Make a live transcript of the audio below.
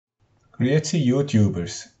Grüezi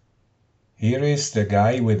YouTubers. Here is the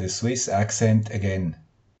guy with a Swiss accent again.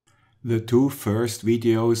 The two first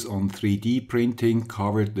videos on 3D printing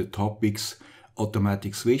covered the topics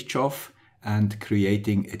automatic switch off and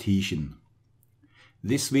creating adhesion.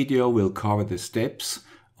 This video will cover the steps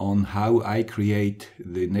on how I create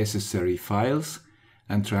the necessary files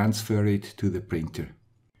and transfer it to the printer.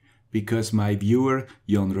 Because my viewer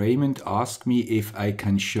Jon Raymond asked me if I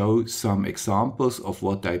can show some examples of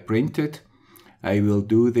what I printed, I will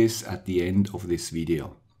do this at the end of this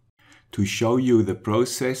video. To show you the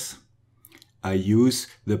process, I use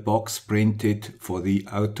the box printed for the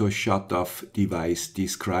auto shut-off device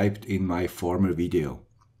described in my former video.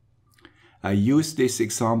 I use this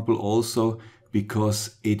example also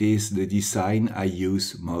because it is the design I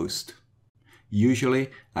use most. Usually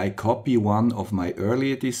I copy one of my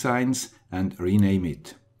earlier designs and rename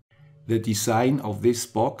it. The design of this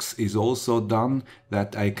box is also done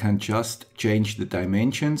that I can just change the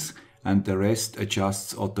dimensions and the rest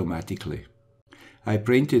adjusts automatically. I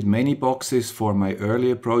printed many boxes for my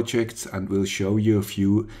earlier projects and will show you a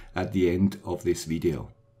few at the end of this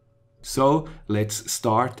video. So let's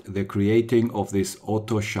start the creating of this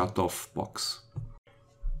auto shut-off box.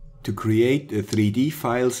 To create the 3D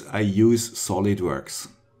files I use Solidworks.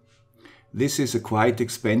 This is a quite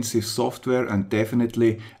expensive software and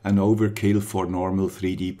definitely an overkill for normal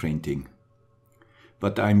 3D printing.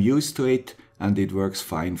 But I'm used to it and it works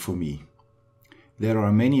fine for me. There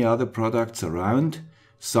are many other products around,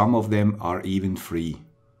 some of them are even free.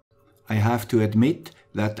 I have to admit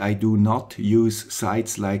that I do not use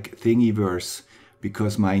sites like Thingiverse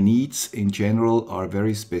because my needs in general are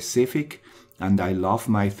very specific and I love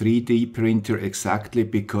my 3D printer exactly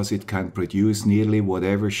because it can produce nearly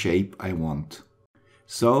whatever shape I want.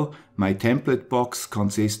 So my template box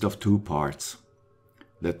consists of two parts,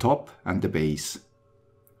 the top and the base.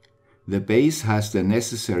 The base has the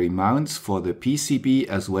necessary mounts for the PCB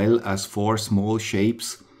as well as 4 small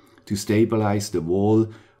shapes to stabilize the wall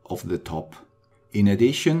of the top. In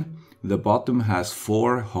addition, the bottom has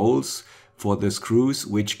 4 holes for the screws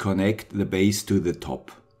which connect the base to the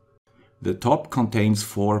top. The top contains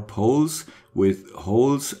 4 poles with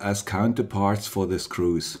holes as counterparts for the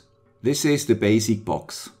screws. This is the basic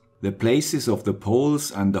box. The places of the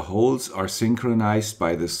poles and the holes are synchronized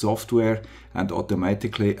by the software and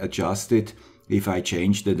automatically adjusted if I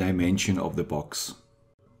change the dimension of the box.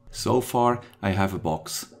 So far I have a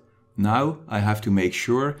box. Now I have to make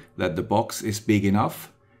sure that the box is big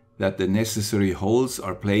enough, that the necessary holes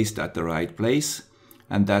are placed at the right place,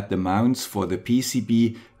 and that the mounts for the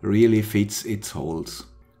PCB really fits its holes.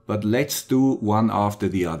 But let's do one after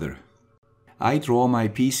the other. I draw my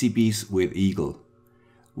PCBs with Eagle.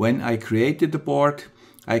 When I created the board,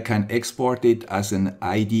 I can export it as an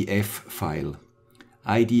IDF file.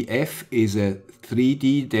 IDF is a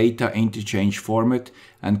 3D data interchange format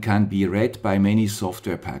and can be read by many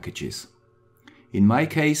software packages. In my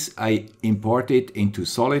case, I import it into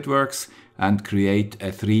Solidworks and create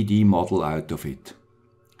a 3D model out of it.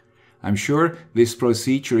 I'm sure this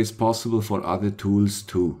procedure is possible for other tools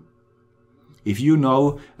too. If you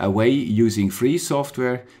know a way using free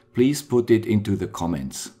software, please put it into the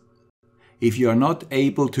comments. If you are not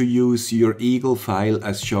able to use your Eagle file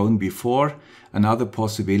as shown before, another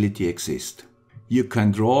possibility exists. You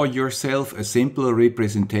can draw yourself a simple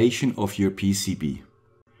representation of your PCB.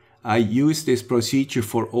 I use this procedure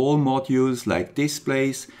for all modules like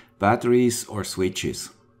displays, batteries or switches.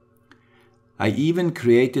 I even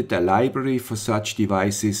created a library for such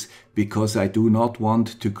devices because I do not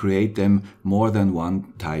want to create them more than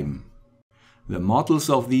one time. The models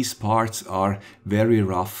of these parts are very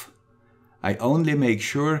rough. I only make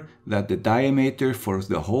sure that the diameter for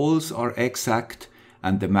the holes are exact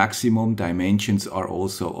and the maximum dimensions are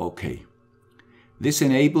also okay. This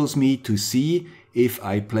enables me to see if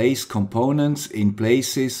I place components in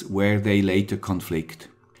places where they later conflict.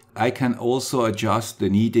 I can also adjust the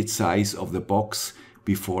needed size of the box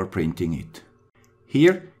before printing it.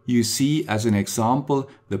 Here you see as an example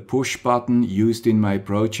the push button used in my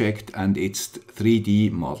project and its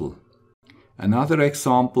 3D model. Another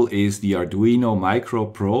example is the Arduino Micro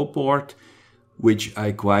Pro board, which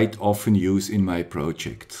I quite often use in my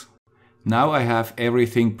projects. Now I have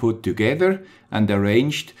everything put together and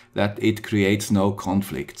arranged that it creates no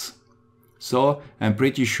conflicts. So I'm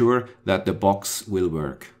pretty sure that the box will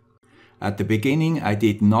work. At the beginning I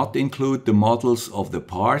did not include the models of the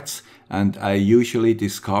parts and I usually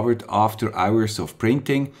discovered after hours of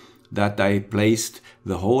printing that I placed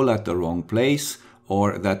the hole at the wrong place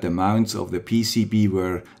or that the mounts of the PCB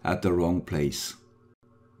were at the wrong place.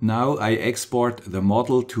 Now I export the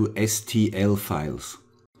model to STL files.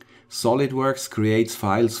 Solidworks creates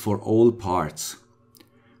files for all parts.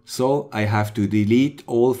 So I have to delete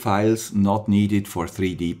all files not needed for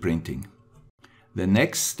 3D printing. The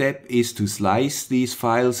next step is to slice these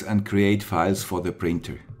files and create files for the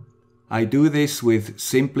printer. I do this with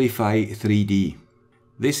Simplify 3D.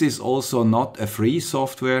 This is also not a free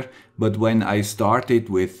software, but when I started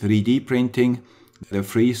with 3D printing, the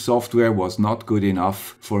free software was not good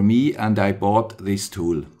enough for me and I bought this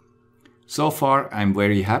tool. So far I'm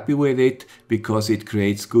very happy with it because it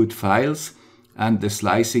creates good files and the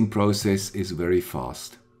slicing process is very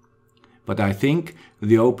fast. But I think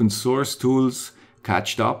the open source tools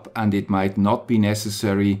catched up and it might not be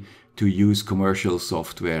necessary to use commercial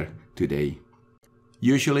software today.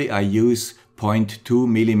 Usually I use 0.2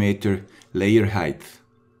 mm layer height,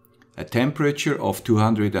 a temperature of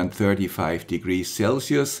 235 degrees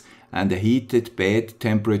Celsius and a heated bed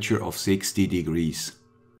temperature of 60 degrees.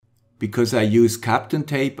 Because I use Kapton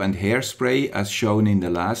tape and hairspray as shown in the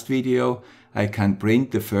last video, I can print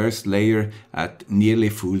the first layer at nearly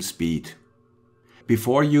full speed.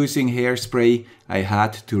 Before using hairspray, I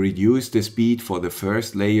had to reduce the speed for the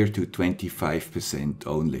first layer to 25%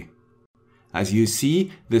 only. As you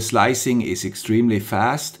see, the slicing is extremely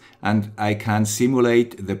fast and I can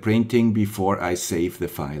simulate the printing before I save the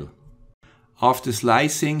file. After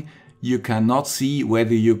slicing, you cannot see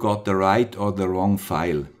whether you got the right or the wrong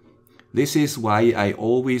file. This is why I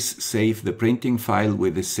always save the printing file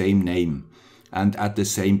with the same name and at the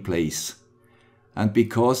same place. And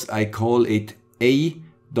because I call it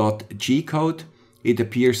a.g-code, it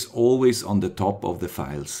appears always on the top of the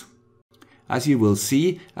files. As you will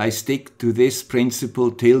see, I stick to this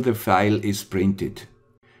principle till the file is printed.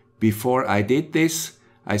 Before I did this,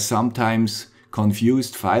 I sometimes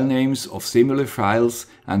confused file names of similar files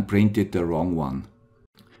and printed the wrong one.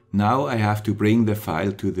 Now I have to bring the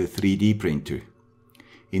file to the 3D printer.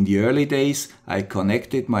 In the early days, I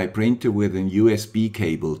connected my printer with a USB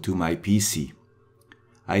cable to my PC.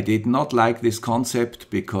 I did not like this concept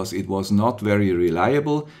because it was not very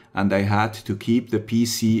reliable and I had to keep the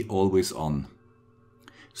PC always on.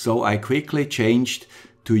 So I quickly changed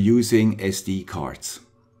to using SD cards.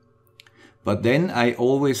 But then I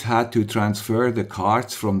always had to transfer the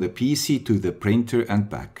cards from the PC to the printer and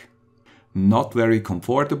back. Not very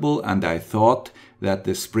comfortable, and I thought that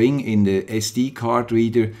the spring in the SD card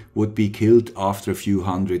reader would be killed after a few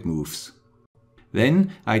hundred moves.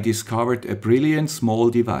 Then I discovered a brilliant small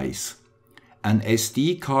device, an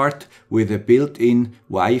SD card with a built-in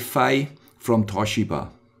Wi-Fi from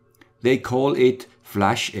Toshiba. They call it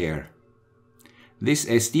Flashair. This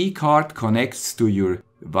SD card connects to your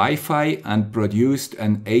Wi-Fi and produced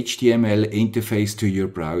an HTML interface to your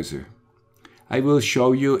browser. I will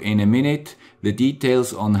show you in a minute the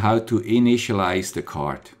details on how to initialize the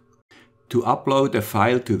card. To upload a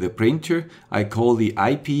file to the printer, I call the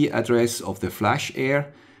IP address of the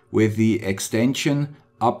Flashair with the extension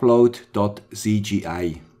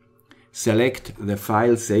upload.cgi. Select the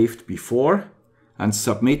file saved before and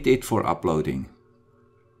submit it for uploading.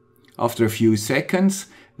 After a few seconds,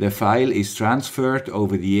 the file is transferred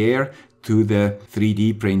over the air to the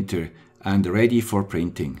 3D printer and ready for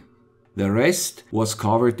printing. The rest was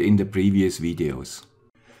covered in the previous videos.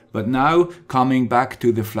 But now, coming back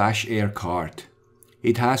to the Flashair card.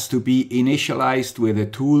 It has to be initialized with a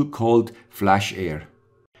tool called Flashair.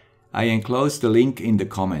 I enclose the link in the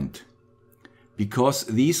comment. Because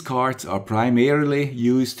these cards are primarily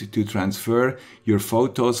used to transfer your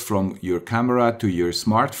photos from your camera to your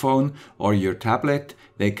smartphone or your tablet,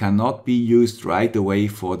 they cannot be used right away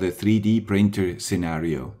for the 3D printer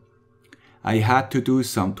scenario. I had to do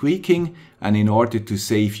some tweaking, and in order to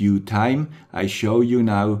save you time, I show you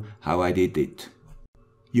now how I did it.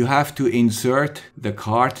 You have to insert the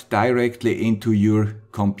card directly into your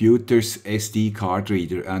computer's SD card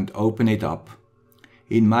reader and open it up.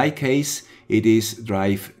 In my case, it is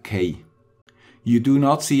drive K. You do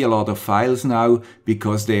not see a lot of files now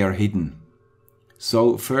because they are hidden.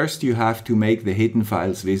 So first you have to make the hidden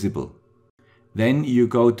files visible. Then you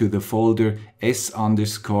go to the folder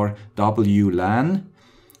s_wlan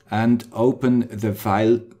and open the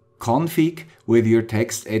file config with your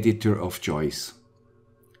text editor of choice.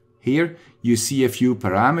 Here you see a few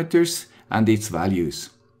parameters and its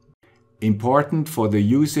values. Important for the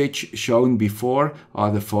usage shown before are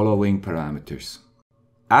the following parameters.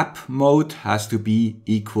 App mode has to be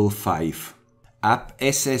equal 5. App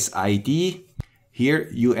SSID, here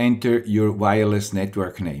you enter your wireless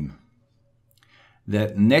network name.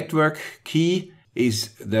 The network key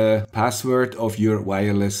is the password of your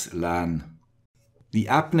wireless LAN. The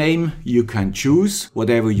app name you can choose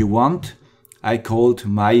whatever you want. I called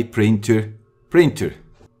my printer Printer.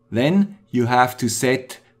 Then you have to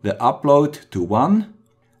set the upload to 1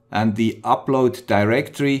 and the upload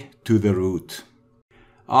directory to the root.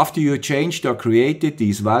 After you changed or created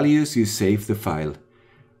these values, you save the file.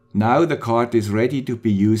 Now the card is ready to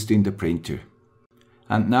be used in the printer.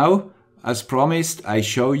 And now, as promised, I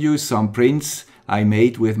show you some prints I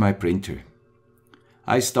made with my printer.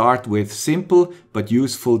 I start with simple but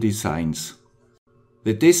useful designs.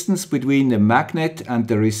 The distance between the magnet and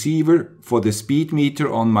the receiver for the speed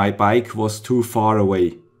meter on my bike was too far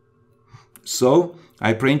away. So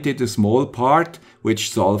I printed a small part which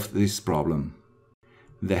solved this problem.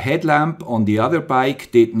 The headlamp on the other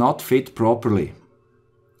bike did not fit properly.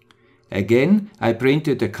 Again, I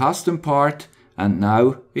printed a custom part and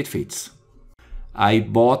now it fits. I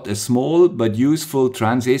bought a small but useful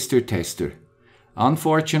transistor tester,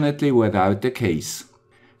 unfortunately without the case.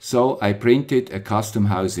 So I printed a custom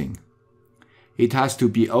housing. It has to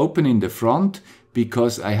be open in the front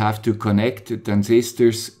because I have to connect the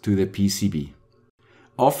transistors to the PCB.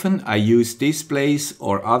 Often I use displays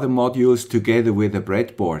or other modules together with a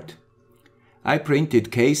breadboard. I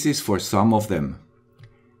printed cases for some of them.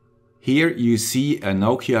 Here you see a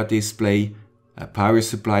Nokia display, a power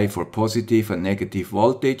supply for positive and negative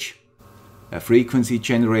voltage, a frequency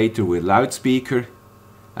generator with loudspeaker,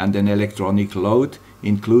 and an electronic load,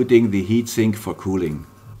 including the heatsink for cooling.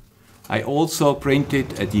 I also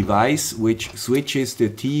printed a device which switches the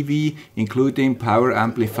TV, including power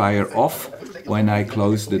amplifier, off when I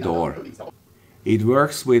close the door. It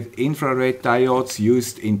works with infrared diodes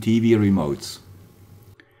used in TV remotes.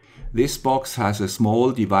 This box has a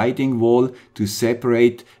small dividing wall to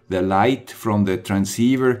separate the light from the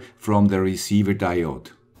transceiver from the receiver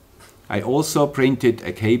diode. I also printed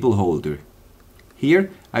a cable holder.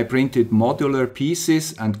 Here I printed modular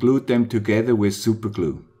pieces and glued them together with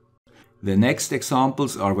superglue. The next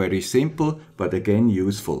examples are very simple but again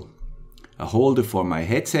useful. A holder for my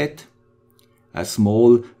headset, a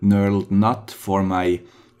small knurled nut for my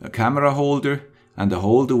camera holder, and a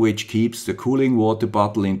holder which keeps the cooling water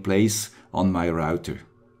bottle in place on my router.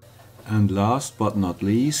 And last but not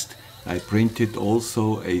least, I printed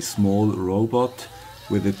also a small robot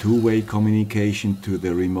with a two-way communication to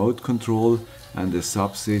the remote control and a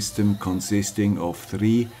subsystem consisting of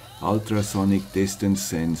 3 ultrasonic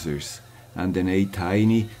distance sensors and an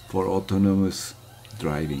A-Tiny for autonomous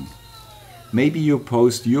driving. Maybe you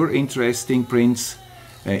post your interesting prints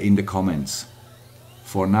in the comments.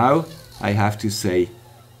 For now, I have to say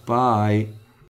bye.